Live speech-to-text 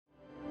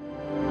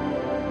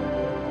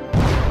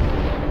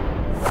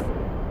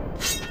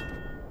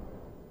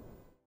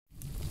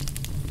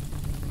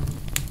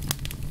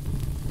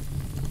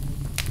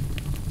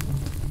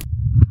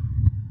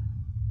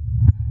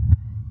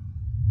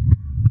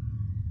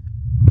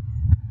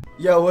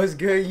Yo, what's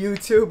good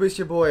YouTube? It's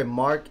your boy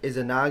Mark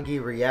Izanagi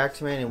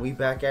Reacts Man, and we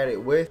back at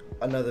it with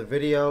another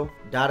video.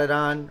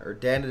 Dandadan or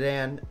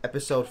Dandadan,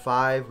 episode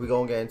 5. We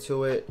gonna get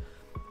into it.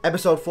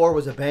 Episode 4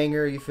 was a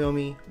banger, you feel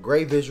me?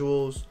 Great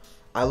visuals.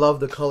 I love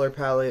the color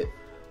palette.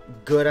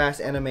 Good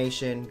ass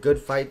animation, good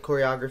fight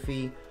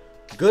choreography,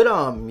 good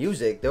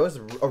music. There was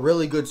a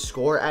really good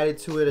score added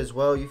to it as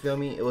well, you feel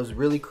me? It was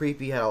really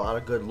creepy, had a lot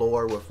of good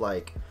lore with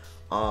like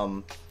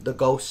the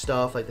ghost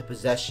stuff, like the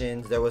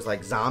possessions. There was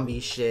like zombie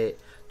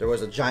shit. There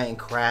was a giant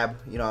crab,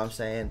 you know what I'm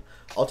saying?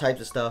 All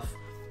types of stuff.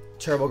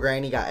 Turbo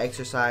Granny got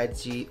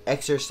exercised. She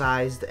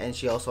exercised, and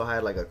she also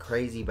had like a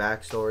crazy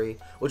backstory,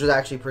 which was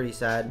actually pretty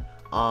sad.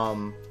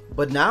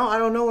 But now I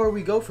don't know where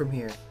we go from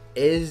here.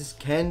 Is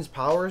Ken's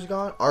powers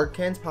gone? Are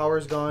Ken's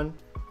powers gone?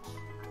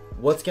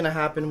 What's gonna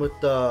happen with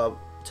the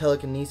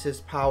telekinesis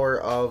power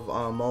of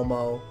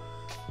Momo?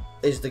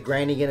 Is the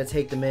granny gonna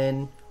take them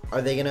in?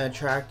 Are they gonna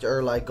attract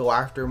or like go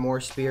after more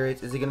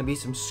spirits? Is it gonna be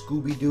some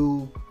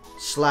Scooby-Doo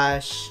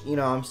slash, you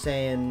know what I'm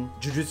saying,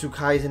 Jujutsu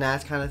Kaisen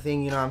ass kind of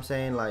thing, you know what I'm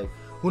saying? Like,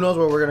 who knows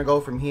where we're gonna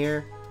go from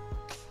here?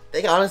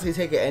 They can honestly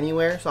take it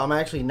anywhere, so I'm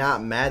actually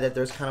not mad that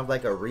there's kind of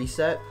like a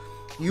reset.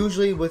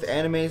 Usually with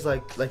animes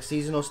like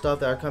seasonal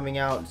stuff that are coming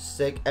out,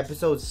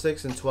 episodes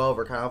 6 and 12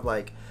 are kind of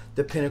like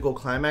the pinnacle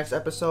climax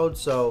episodes,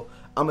 so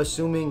I'm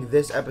assuming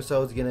this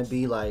episode's gonna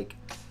be like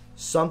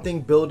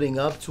something building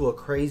up to a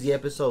crazy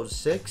episode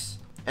 6.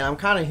 And I'm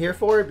kind of here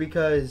for it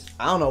because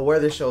I don't know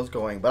where this show's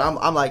going, but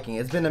I'm liking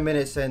it. It's been a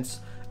minute since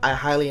I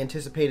highly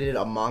anticipated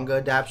a manga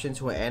adaptation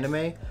to an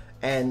anime,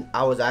 and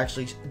I was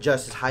actually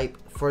just as hyped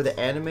for the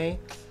anime.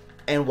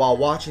 And while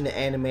watching the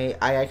anime,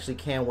 I actually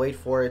can't wait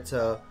for it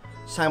to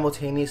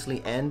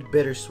simultaneously end.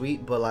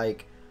 Bittersweet, but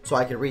like, so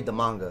I could read the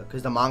manga,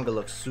 because the manga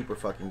looks super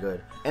fucking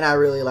good, and I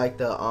really like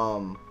the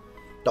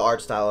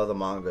art style of the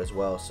manga as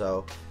well.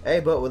 So hey,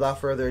 but without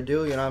further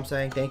ado, you know what I'm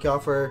saying, thank y'all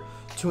for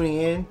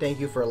tuning in. Thank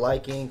you for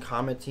liking,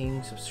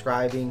 commenting,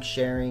 subscribing,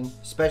 sharing,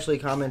 especially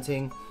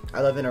commenting.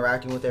 I love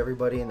interacting with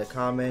everybody in the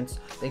comments.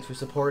 Thanks for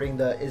supporting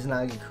the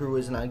Izanagi crew,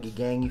 Izanagi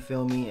gang, you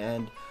feel me?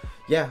 And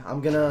yeah,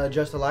 I'm gonna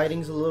adjust the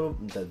lightings a little.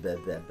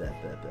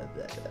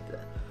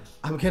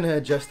 I'm gonna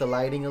adjust the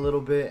lighting a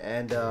little bit,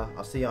 and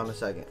I'll see y'all in a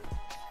second.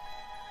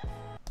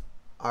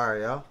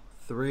 Alright, y'all.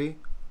 3,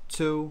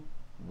 2,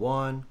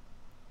 1.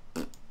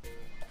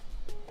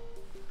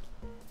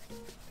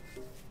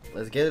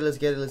 Let's get it, let's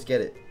get it, let's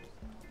get it.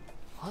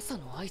 朝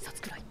の挨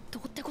拶くらいど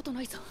うってことな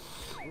いさ。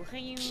昨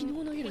日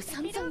の夜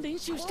散々練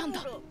習したん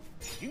だ。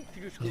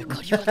抜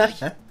かりはない。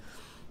He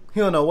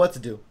don't know what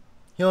to do.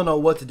 He don't know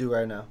what to do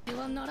right now.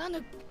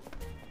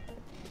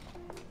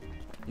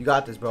 You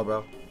got this,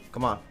 bro.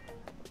 Come on.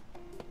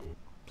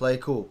 Play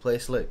cool, play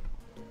slick.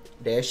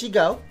 There she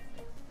go.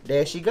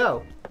 There she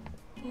go.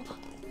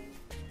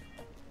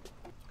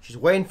 She's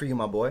waiting for you,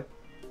 my boy.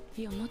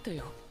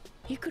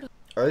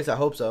 Or at least I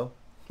hope so.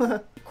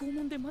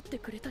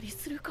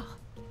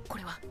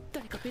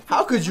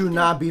 How could you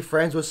not be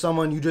friends with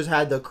someone you just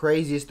had the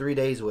craziest 3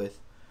 days with?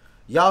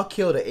 Y'all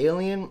killed an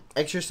alien,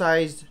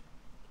 exorcised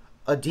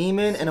a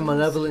demon, and a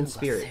malevolent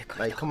spirit.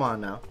 Like, come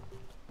on now.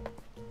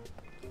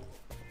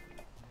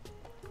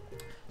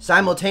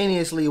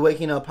 Simultaneously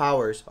waking up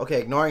powers. Okay,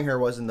 ignoring her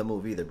wasn't the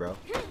move either, bro.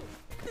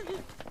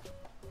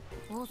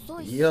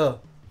 Yeah.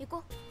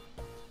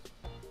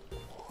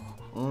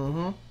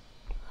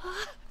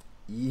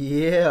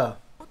 Yeah.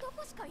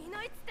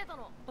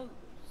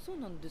 そう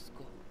なんです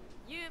か。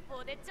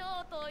UFO で超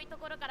遠いと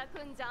ころから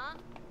来んじゃん。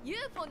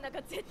UFO なんか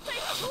絶対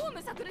超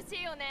むさ苦し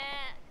いよね。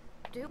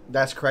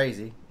That's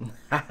crazy.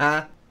 また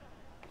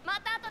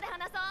後で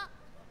話そ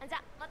う。じ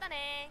ゃ、また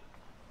ね。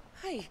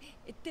はい、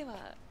で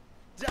は。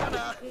じゃあ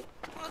な。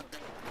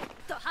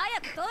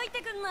早くどい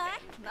てくんない？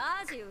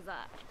マジうざい。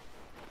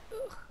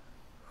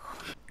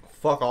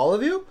Fuck all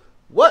of you?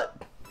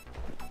 What?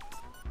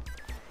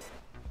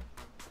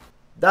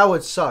 That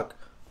would suck.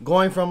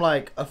 Going from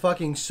like a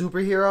fucking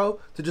superhero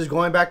to just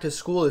going back to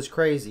school is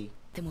crazy.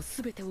 でも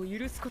全てを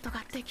許すこと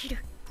ができる。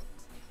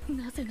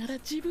なぜなら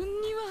自分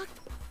には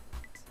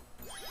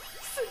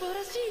素晴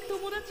らしい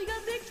友達が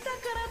できた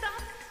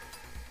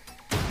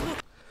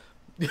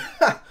か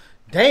らだ。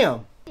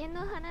Damn.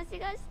 の話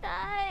がした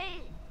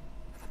い。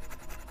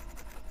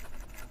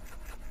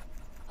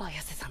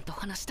綾瀬さんと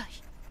話したい。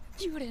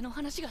幽霊の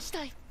話がし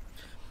たい。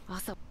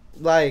朝。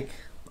Like,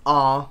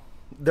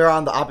 they're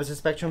on the opposite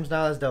spectrums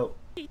now. That's dope.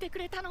 聞いてく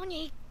れたの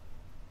に。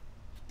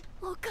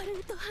オカル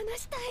ンと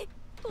話したい。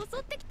襲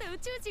ってきた宇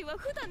宙人は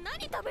普段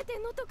何食べて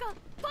んのとか、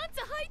パン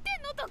ツ履いて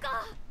んのと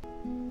か。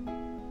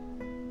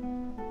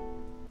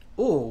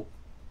Ooh,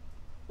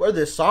 where'd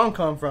this song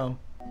come from?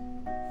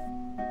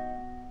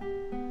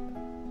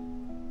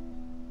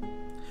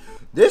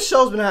 This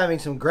show's been having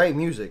some great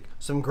music,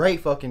 some great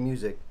fucking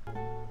music.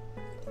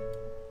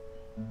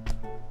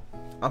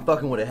 I'm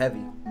fucking with it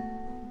heavy.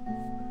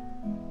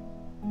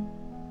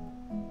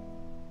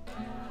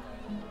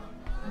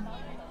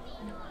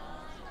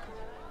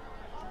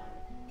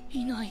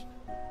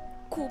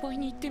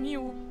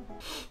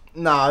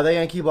 Nah, are they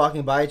gonna keep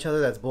walking by each other?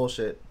 That's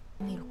bullshit.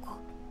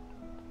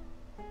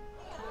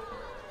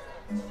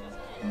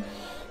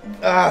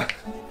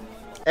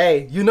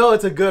 Hey, you know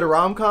it's a good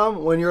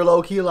rom-com when you're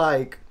low-key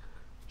like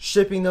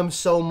shipping them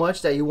so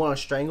much that you want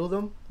to strangle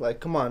them.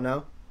 Like, come on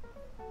now.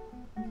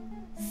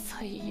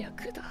 最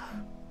悪だ。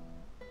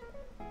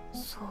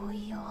そう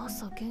いや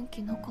朝元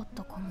気なかっ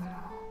たかも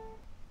な。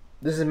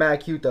This is mad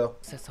cute though.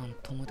 瀬さん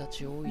友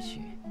達多いし、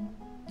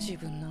自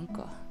分なん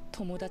か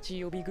友達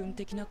予備軍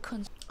的な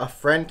感じ。A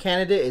friend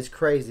candidate is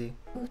crazy.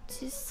 う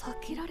ち避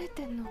けられ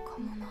てんのか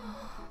もな。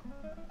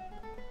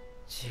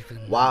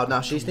Wow, now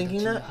she's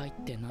thinking that? 入っ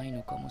てない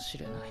のかもし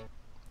れな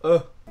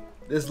い。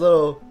This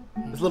little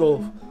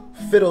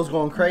fiddle's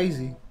going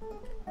crazy.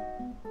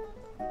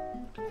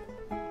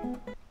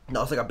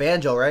 No, it's like a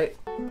banjo, right?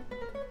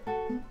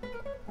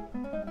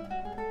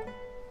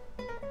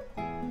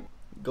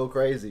 Go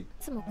crazy. い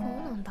つもこう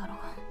なんだろ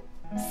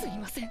う。すい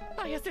ません、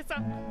綾瀬さ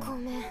ん。ご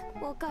めん、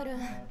わかる。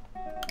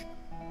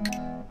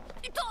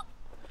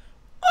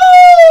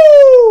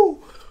Oh!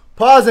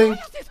 Pausing. 綾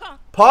瀬さん。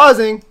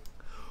Pausing.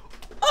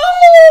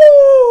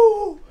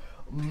 Oh!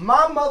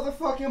 My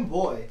motherfucking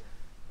boy.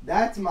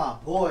 That's my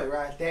boy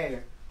right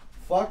there.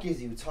 Fuck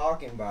is you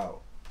talking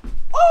about?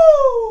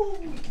 Oh!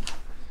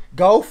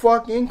 Go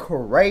fucking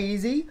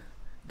crazy.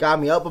 Got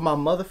me up in my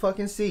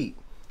motherfucking seat.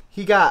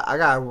 I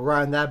gotta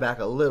run that back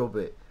a little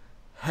bit.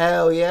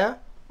 Hell yeah.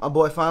 My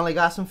boy finally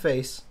got some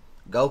face.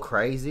 Go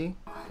crazy.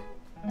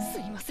 す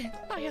いません、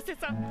綾瀬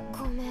さん。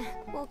ごめ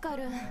ん、わか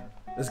る。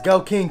 Let's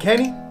go, King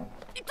Kenny.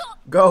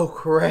 Go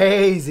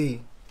crazy.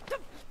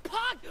 パー、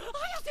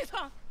綾瀬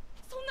さん。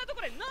そんなと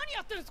ころで何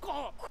やってるんです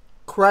か。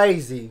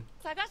 Crazy.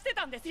 探して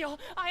たんですよ、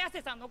綾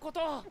瀬さんのこ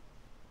と。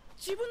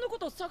自分のこ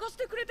と探し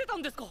てくれてた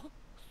んですか。そ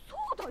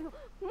うだよ、も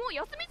う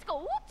休み時間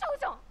終わっちゃう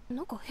じゃん。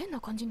なんか変な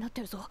感じになっ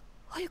てるぞ。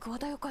早く話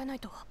題を変えない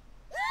と。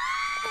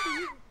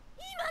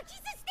今キス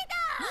して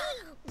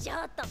た。ちょ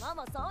っとマ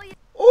マそういう。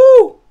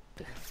Ooh!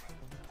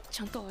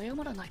 ちゃんと謝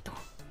らないと。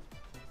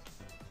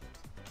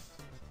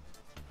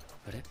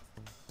あれ。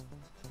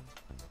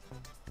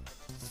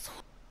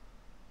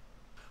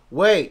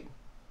Wait.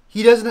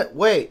 He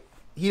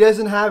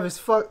doesn't have his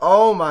fuck.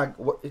 Oh my.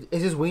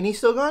 Is his weenie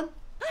still gone?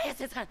 綾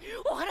瀬さん、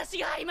お話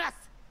があります。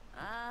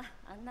あ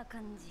あ、あんな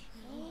感じ。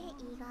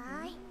意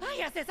外。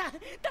綾瀬さん、大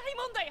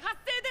問題発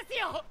生です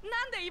よ。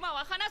なんで今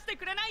は話して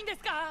くれないんで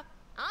すか。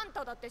あん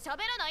ただって喋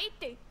らないっ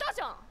て言った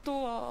じゃん。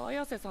とは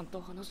綾瀬さんと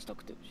話した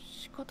くて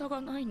仕方が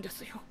ないんで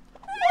すよ。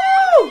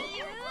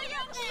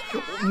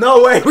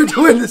No way we're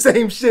doing the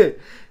same shit.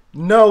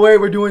 No way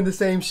we're doing the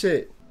same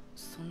shit.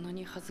 そんな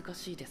に恥ずか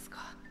しいですか。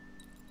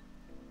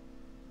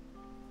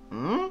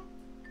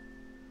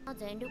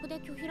全力で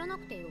拒否らな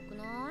くてよく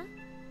ない？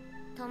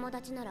友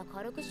達なら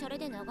軽くシャレ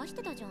で流し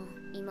てたじゃ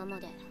ん、今ま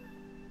で。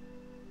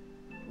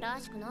ら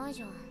しくない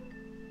じゃん。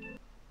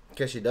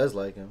Guess she does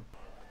like him.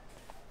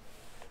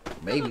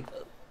 Maybe.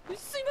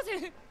 すいません。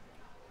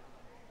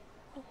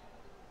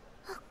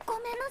ご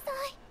めんなさ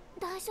い。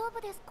大丈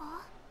夫です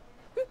か？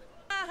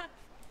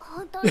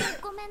本当に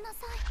ごめんなさ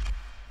い。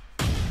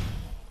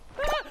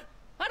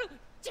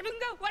自分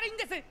が悪いん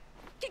です。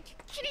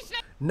気にしな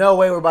い。 No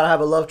way we're about to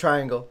have a love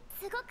triangle.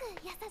 すごく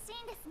優し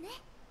いんですね。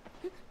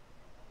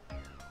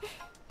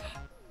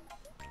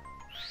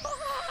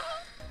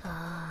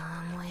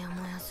ああ、もや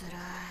もやする。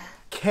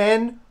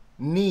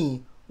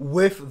Kenny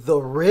with the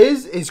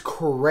Riz is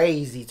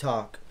crazy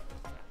talk.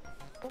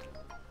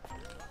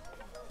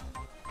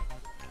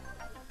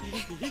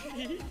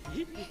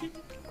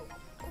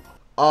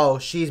 Oh,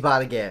 she's about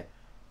to get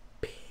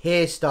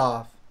pissed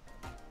off.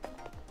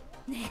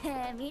 ね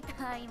え、見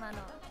た今の。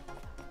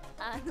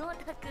あのオ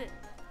タク、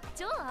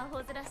超アホ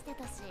面して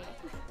たし。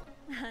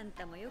あん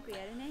たもよく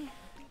やるね。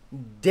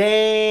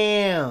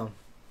Damn.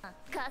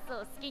 カスを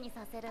好きに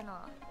させるの。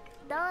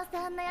どうせ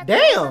あんなやつ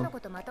Damn. のこ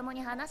とまとも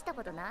に話した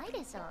ことないで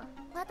しょ。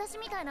私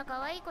みたいな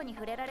可愛い子に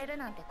触れられる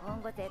なんて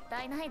今後絶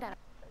対ないだろ。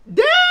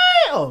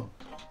Damn.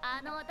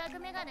 あのオタク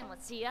メガネも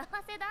幸せだ。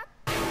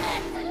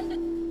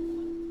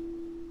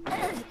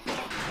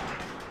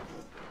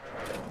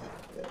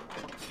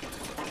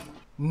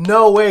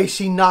No way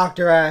she knocked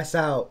her ass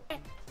out.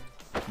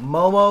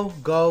 Momo,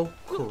 go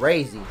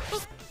crazy.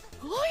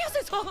 綾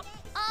瀬さん。オカル、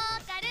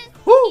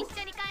 Woo. 一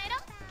緒に帰ろ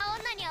う。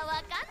女にはわ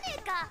かんねえ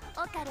か。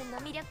オカルの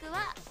魅力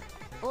は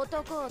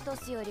男を落と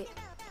すより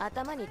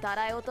頭にた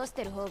らい落とし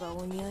てる方が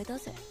お似合いだ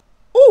ぜ。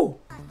 Ooh.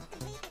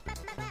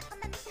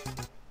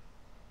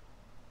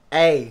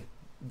 Hey,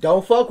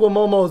 don't fuck with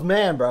Momo's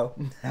man, bro.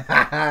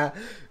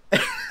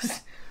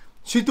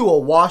 She threw a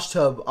wash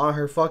tub on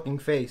her fucking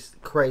face.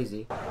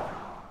 Crazy.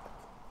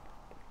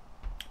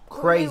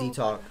 Crazy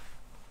talk.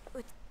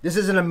 This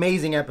is an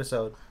amazing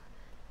episode.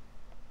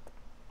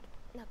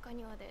 中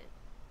庭で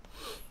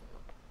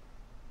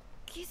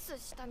キス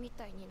したみ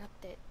たいになっ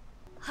て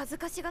恥ず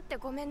かしがって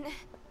ごめんね。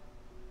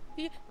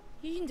い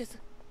いんです。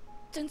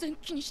全然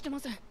気にしてま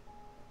せん。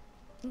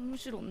む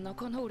しろ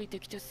仲直りで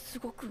きてす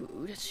ごく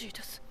嬉しい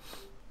です。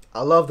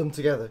 I love them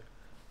together.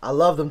 I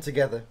love them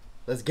together.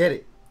 Let's get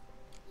it.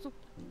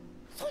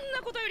 そん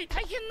なことより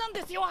大変なん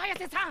ですよ、綾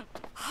瀬さん。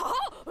は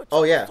あ、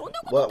 Oh yeah. そん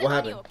なことって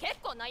What 何 happened? よ。結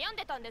構悩ん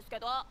でたんですけ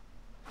ど。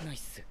ナイ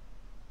ス。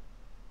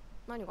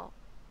何が？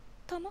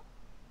玉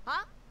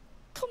は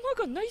玉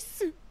がないっ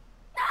す。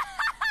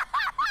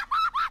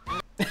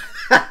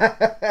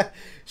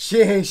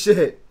 She ain't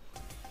shit.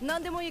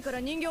 何でもいいから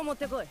人形持っ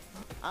てこい。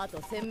あ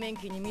と洗面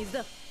器に水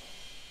だ。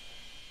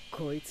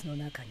こいつの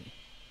中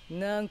に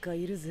なんか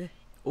いるぜ。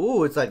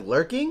 Ooh, it's like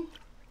lurking?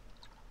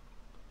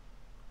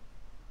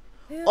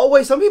 Oh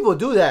wait, some people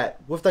do that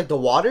with like the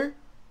water?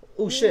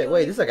 Oh shit,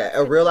 wait, this is like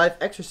a real life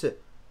exorcist.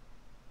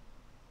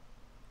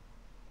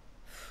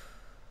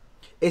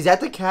 Is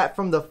that the cat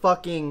from the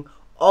fucking...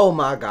 Oh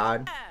my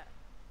god.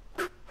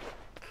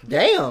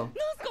 Damn.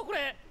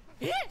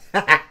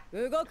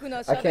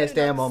 I can't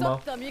stand Momo.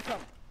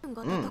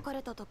 が叩か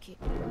れた時、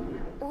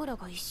オーラ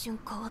が一瞬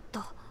変わっ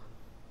た。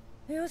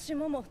よし、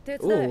モモ、手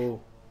伝え。 Ooh.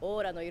 オ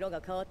ーラの色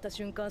が変わった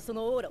瞬間、そ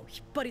のオーラを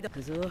引っ張り出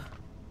すぞ。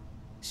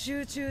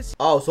集中し。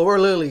 Oh, so we're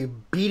literally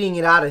beating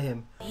it out of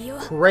him.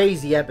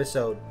 Crazy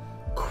episode.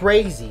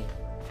 Crazy.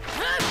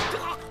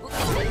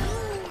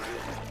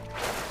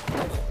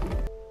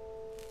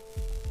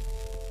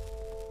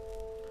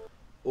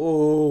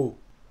 Ooh.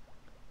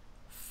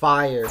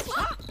 Fire.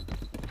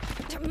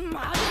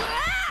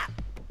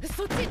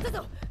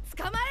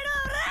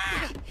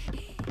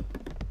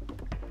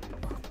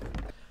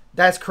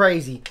 That's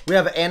crazy. We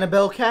have an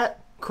Annabelle cat?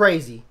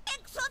 Crazy.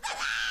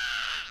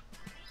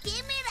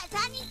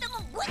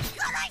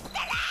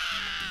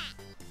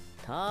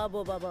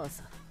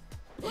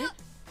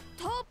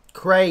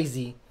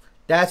 Crazy.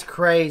 That's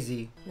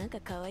crazy.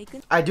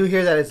 I do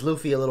hear that it's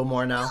Luffy a little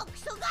more now.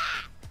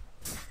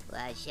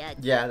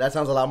 Yeah, that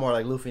sounds a lot more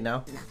like Luffy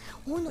now.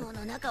 炎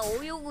の中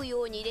を泳ぐ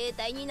ように霊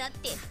体になっ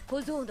て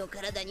小僧の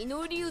体に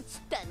乗り移っ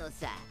たの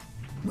さ。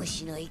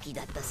虫の息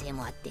だったせい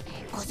もあって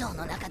小僧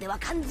の中では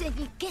完全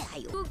に気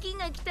配を。時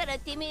が来たら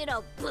てめえら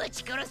をぶ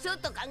ち殺そう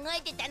と考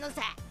えてたの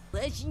さ。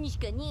わしにし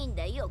かねえん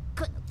だよ、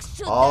このク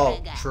ソだら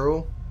Oh, が。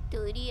 true.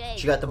 とりあえ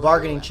ず She got the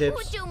bargaining 包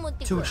chips. 丁持っ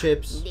てこ 2 い。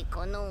 chips. で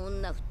この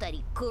女二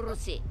人殺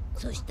せ。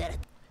そしたら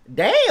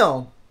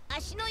Damn!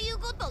 足の言う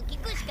ことを聞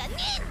くしかね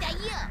えんだよ。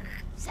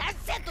さっ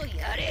さと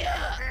やれよ。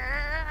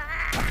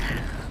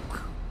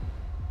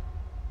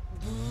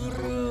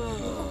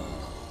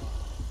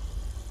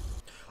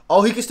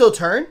 Oh, he can still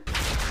turn?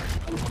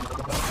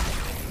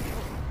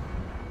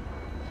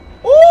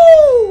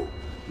 Ooh!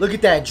 Look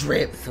at that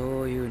drip.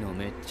 そういうの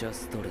めっちゃ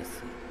ストレ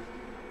ス。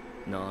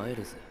なえ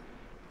るぜ。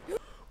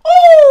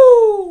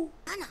 Ooh!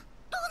 アナ、どう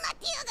なっ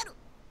てやがる。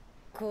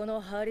こ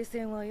のハリ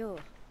センはよ、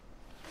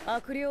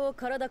悪霊を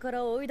体か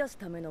ら追い出す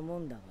ためのも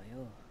んだわ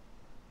よ。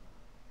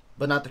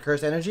 But not the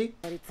cursed energy?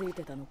 張り付い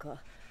てたの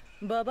か、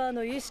ババア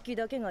の意識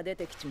だけが出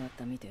てきちまっ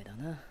たみてえだ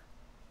な。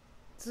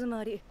つ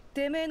まり、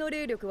てめえの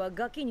霊力は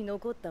ガキに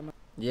残ったま。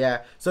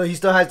 Yeah, so he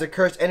still has the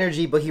cursed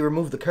energy, but he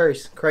removed the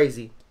curse.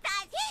 Crazy.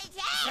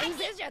 先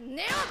生じゃ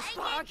ねえよ、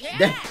バケ。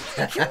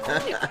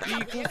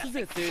 行かす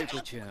ぜ、聖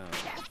子ちゃん。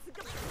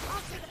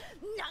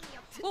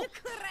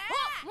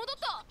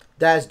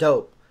That's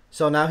dope.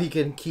 So now he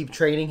can keep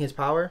training his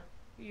power?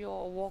 いや、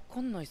わ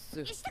かんないっ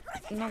す。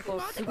なんか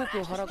すご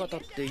く腹が立っ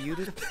て許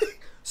す。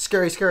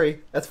Scurry,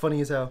 scurry. That's funny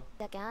as hell.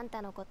 だけあん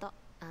たのこと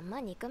あんま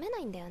憎めな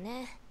いんだよ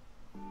ね。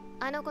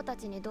あの子た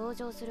ちに同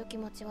情する気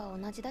持ちは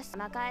同じだし、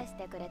ま返し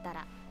てくれた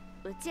ら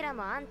うちら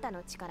もあんた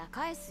の力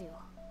返すよ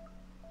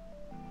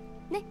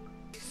ね。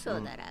そ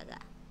うだらが、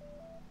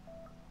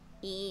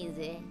いい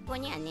ぜ。ここ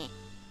にはね、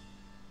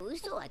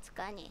嘘はつ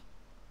かねえ。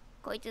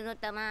こいつの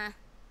玉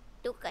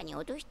どっかに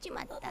落としち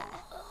まった。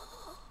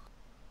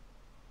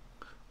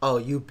 Oh,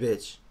 you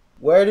bitch.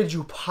 Where did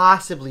you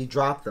possibly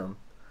drop them?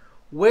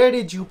 Where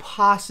did you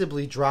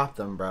possibly drop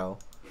them, bro?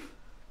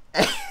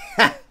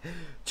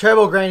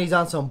 Turbo Granny's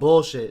on some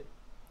bullshit.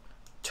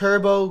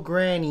 Turbo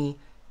Granny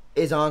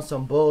is on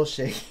some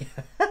bullshit.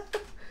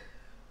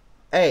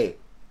 Hey,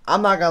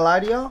 I'm not gonna lie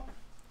to y'all.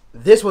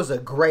 This was a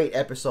great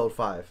episode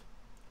 5.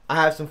 I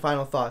have some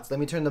final thoughts. Let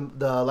me turn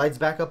the lights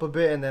back up a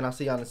bit and then I'll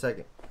see y'all in a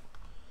second.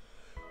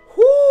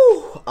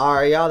 Whew.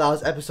 Alright, y'all. That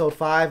was episode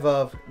 5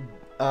 of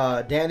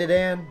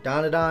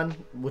Dandadan,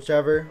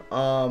 whichever.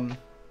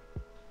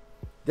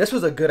 This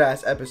was a good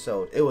ass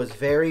episode. It was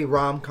very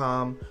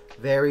rom-com,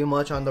 very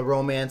much on the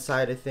romance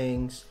side of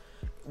things.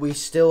 We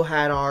still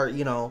had our,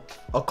 you know,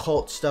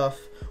 occult stuff.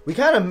 We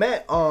kind of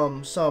met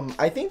some,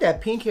 I think that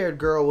pink-haired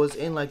girl was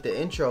in like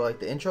the intro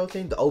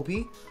thing, the OP.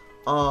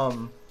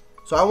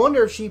 So I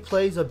wonder if she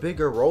plays a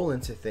bigger role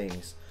into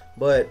things.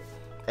 But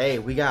hey,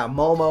 we got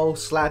Momo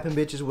slapping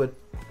bitches with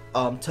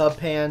tub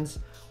pans.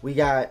 We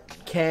got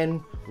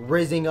Ken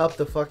rizzing up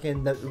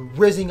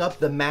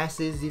the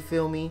masses, you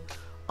feel me?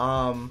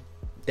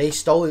 They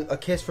stole a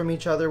kiss from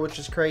each other, which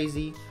is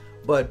crazy.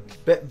 But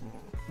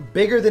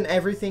bigger than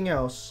everything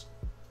else,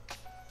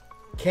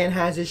 Ken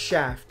has his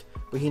shaft,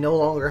 but he no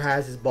longer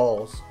has his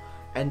balls.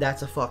 And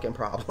that's a fucking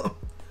problem.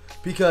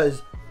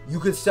 Because you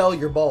could sell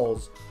your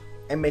balls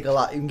and make a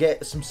lot. You can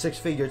get some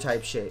six-figure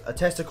type shit. A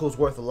testicle's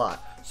worth a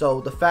lot.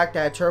 So the fact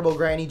that Turbo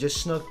Granny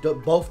just snooked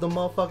both the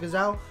motherfuckers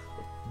out,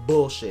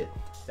 bullshit.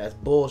 That's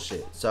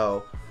bullshit.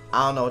 So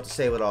I don't know what to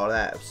say with all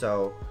that.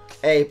 So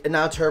hey, and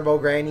now Turbo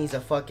Granny's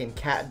a fucking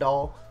cat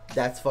doll.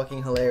 That's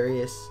fucking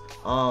hilarious.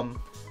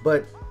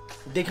 But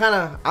they kind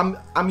of,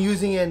 I'm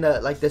using it in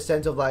the, like the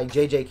sense of like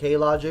JJK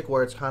logic,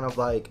 where it's kind of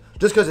like,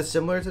 just because it's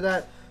similar to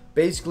that,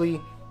 basically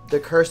the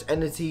cursed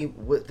entity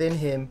within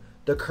him,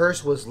 the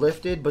curse was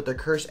lifted, but the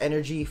cursed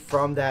energy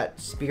from that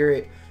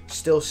spirit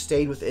still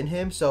stayed within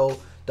him. So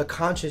the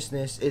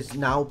consciousness is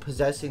now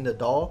possessing the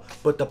doll,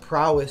 but the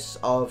prowess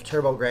of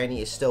Turbo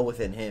Granny is still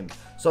within him.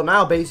 So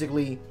now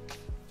basically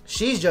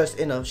she's just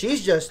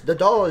the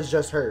doll is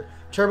just her.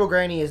 Turbo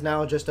Granny is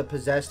now just a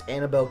possessed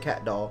Annabelle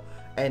cat doll,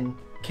 and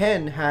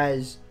Ken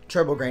has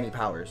Turbo Granny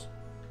powers,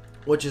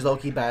 which is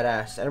low-key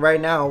badass. And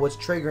right now what's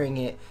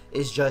triggering it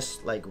is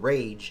just like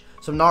rage,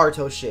 some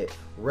Naruto shit.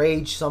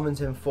 Rage summons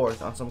him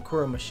forth on some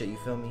Kurama shit, you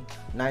feel me?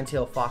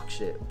 Nine-tailed fox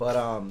shit.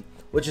 But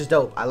which is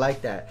dope. I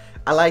like that.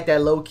 I like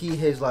that low-key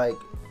his like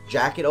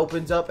jacket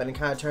opens up and it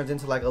kind of turns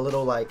into like a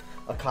little like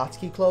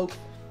Akatsuki cloak.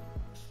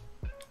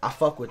 I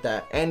fuck with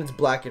that. And it's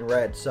black and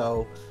red,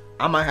 so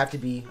I might have to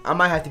be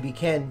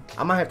Ken.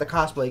 I might have to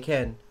cosplay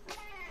Ken.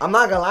 I'm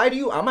not gonna lie to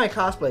you, I might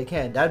cosplay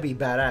Ken. That'd be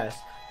badass.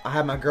 I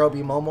have my girl be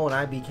Momo and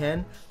I be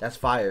Ken. That's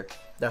fire.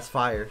 That's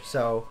fire.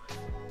 So,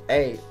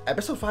 hey,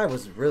 episode 5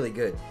 was really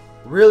good.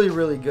 Really,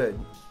 really good.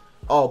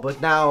 Oh,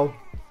 but now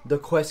the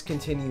quest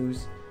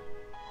continues.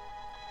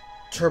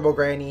 Turbo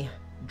Granny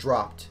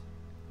dropped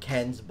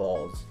Ken's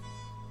balls.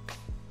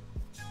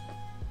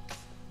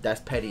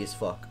 That's petty as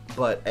fuck.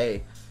 But,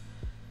 hey,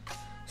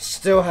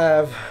 still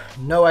have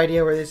no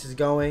idea where this is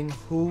going.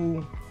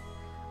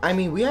 I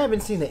mean, we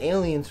haven't seen the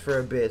aliens for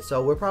a bit,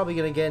 so we're probably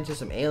gonna get into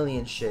some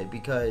alien shit,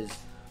 because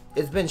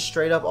it's been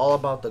straight up all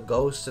about the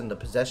ghosts and the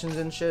possessions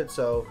and shit,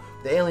 so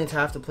the aliens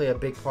have to play a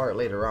big part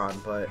later on.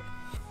 But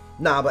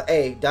nah, but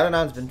hey,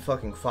 Dandadan's been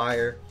fucking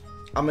fire.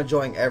 I'm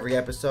enjoying every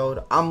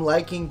episode. I'm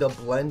liking the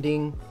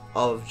blending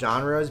of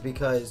genres,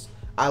 because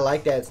I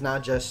like that it's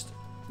not just,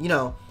 you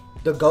know,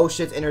 the ghost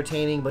shit's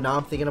entertaining, but now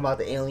I'm thinking about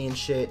the alien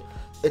shit.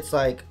 It's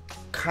like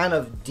kind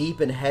of deep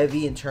and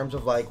heavy in terms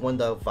of like when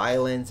the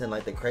violence and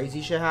like the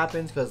crazy shit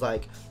happens, because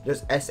like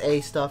there's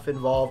SA stuff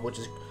involved, which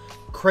is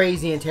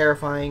crazy and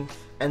terrifying,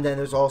 and then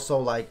there's also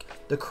like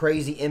the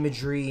crazy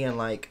imagery, and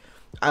like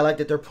I like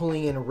that they're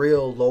pulling in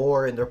real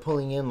lore, and they're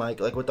pulling in like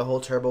with the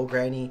whole Turbo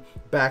Granny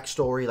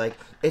backstory. Like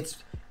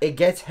it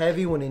gets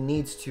heavy when it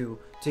needs to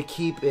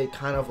keep it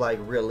kind of like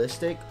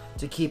realistic,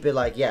 to keep it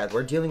like, yeah,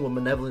 we're dealing with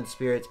malevolent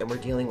spirits and we're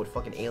dealing with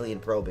fucking alien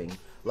probing.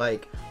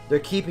 Like they're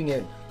keeping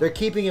it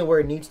where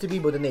it needs to be,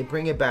 but then they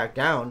bring it back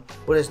down.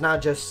 But it's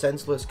not just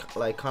senseless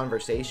like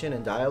conversation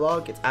and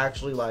dialogue. It's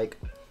actually like,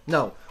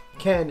 no,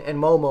 Ken and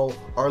Momo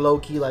are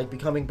low-key like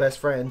becoming best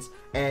friends,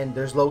 and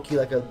there's low-key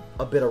like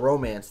a bit of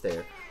romance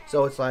there.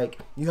 So it's like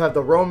you have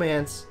the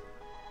romance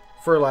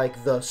for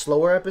like the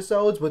slower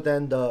episodes, but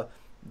then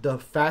the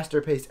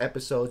faster paced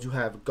episodes you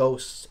have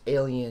ghosts,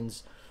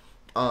 aliens,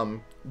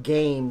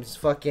 games,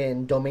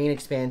 fucking domain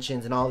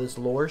expansions, and all this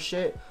lore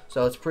shit.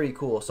 So it's pretty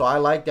cool. So I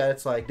like that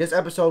it's like this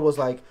episode was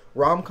like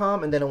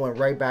rom-com, and then it went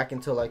right back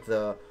into like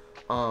the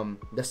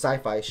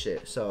sci-fi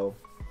shit. So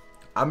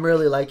I'm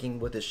really liking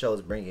what this show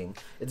is bringing.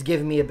 It's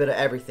giving me a bit of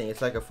everything.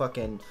 It's like a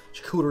fucking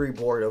charcuterie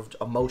board of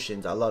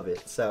emotions. I love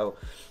it. So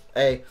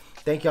hey,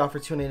 thank y'all for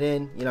tuning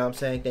in. You know what I'm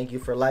saying? Thank you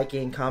for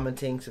liking,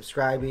 commenting,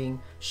 subscribing,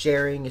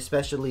 sharing,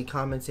 especially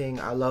commenting.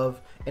 I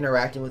love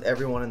interacting with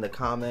everyone in the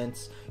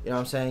comments. You know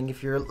what I'm saying?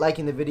 If you're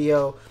liking the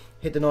video,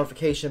 hit the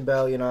notification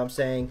bell. You know what I'm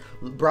saying?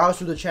 Browse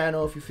through the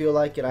channel if you feel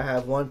like it. I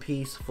have One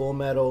Piece, Full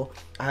Metal.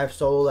 I have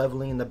solo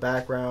leveling in the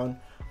background.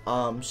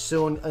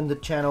 Soon in the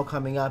channel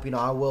coming up, you know,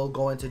 I will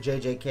go into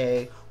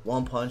JJK,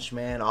 One Punch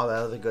Man, all that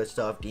other good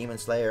stuff, Demon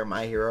Slayer,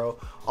 My Hero,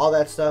 all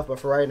that stuff. But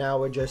for right now,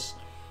 we're just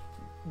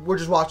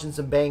watching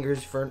some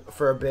bangers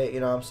for a bit, you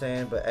know what I'm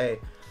saying? But hey,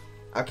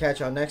 I'll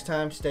catch y'all next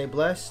time. Stay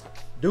blessed.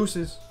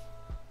 Deuces.